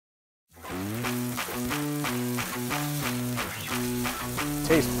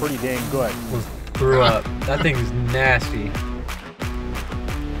tastes pretty dang good. Threw up. That thing is nasty.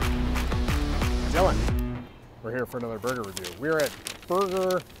 Dylan, we're here for another burger review. We're at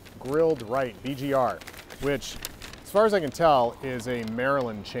Burger Grilled Right, BGR, which, as far as I can tell, is a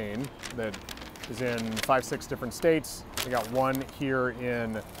Maryland chain that is in 5-6 different states. We got one here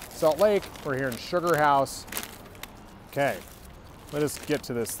in Salt Lake. We're here in Sugar House. Okay, let us get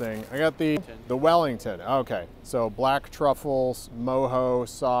to this thing. I got the Wellington. Okay, so black truffles, mojo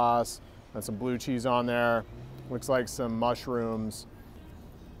sauce, and some blue cheese on there. Looks like some mushrooms.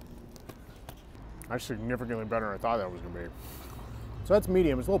 Actually, significantly better than I thought that was gonna be. So that's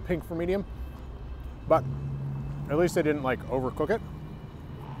medium. It's a little pink for medium, but at least I didn't like overcook it.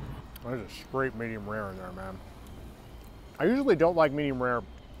 There's a straight medium rare in there, man. I usually don't like medium rare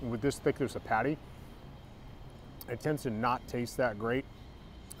with this thickness of patty. It tends to not taste that great.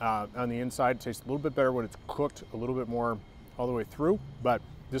 On the inside, it tastes a little bit better when it's cooked a little bit more all the way through, but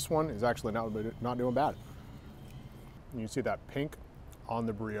this one is actually not doing bad. You see that pink on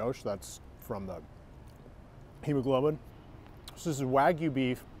the brioche, that's from the hemoglobin. So this is Wagyu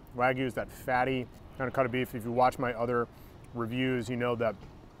beef. Wagyu is that fatty kind of cut of beef. If you watch my other reviews, you know that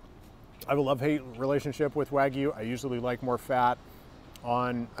I have a love-hate relationship with Wagyu. I usually like more fat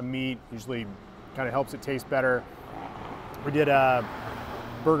on a meat, usually kind of helps it taste better. We did a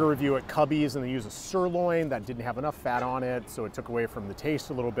burger review at Cubby's and they used a sirloin that didn't have enough fat on it, so it took away from the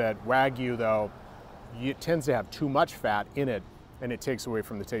taste a little bit. Wagyu, though, it tends to have too much fat in it and it takes away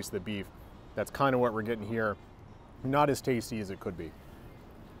from the taste of the beef. That's kind of what we're getting here. Not as tasty as it could be.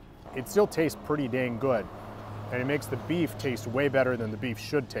 It still tastes pretty dang good, and it makes the beef taste way better than the beef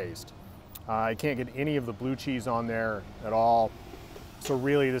should taste. I can't get any of the blue cheese on there at all. So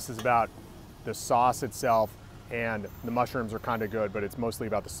really this is about the sauce itself, and the mushrooms are kind of good, but it's mostly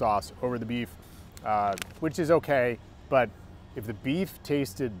about the sauce over the beef, which is okay. But if the beef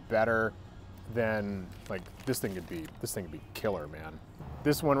tasted better, then like this thing could be killer, man.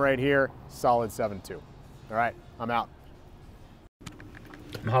 This one right here, solid 7.2. All right, I'm out.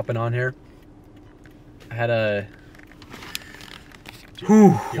 I'm hopping on here. I had a...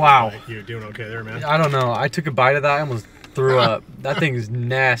 Whew, wow. You're doing okay there, man. I don't know. I took a bite of that and almost threw up. That thing is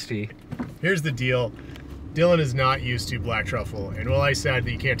nasty. Here's the deal. Dylan is not used to black truffle, and while I said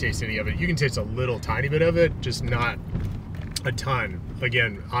that you can't taste any of it, you can taste a little tiny bit of it, just not a ton.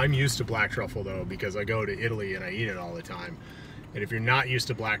 Again, I'm used to black truffle though, because I go to Italy and I eat it all the time. And if you're not used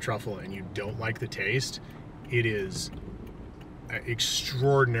to black truffle and you don't like the taste, it is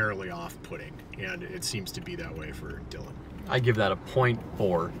extraordinarily off-putting, and it seems to be that way for Dylan. I give that a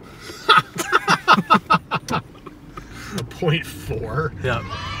 0.4. A 0.4?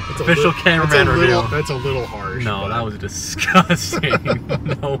 Yeah. Official cameraman review. That's a little harsh. No, that was disgusting.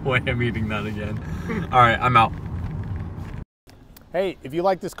 No way I'm eating that again. All right, I'm out. Hey, if you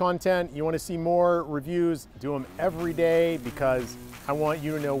like this content, you want to see more reviews, do them every day, because I want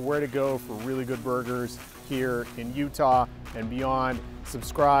you to know where to go for really good burgers here in Utah and beyond.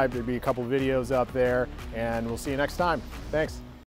 Subscribe, there'll be a couple videos up there, and we'll see you next time. Thanks.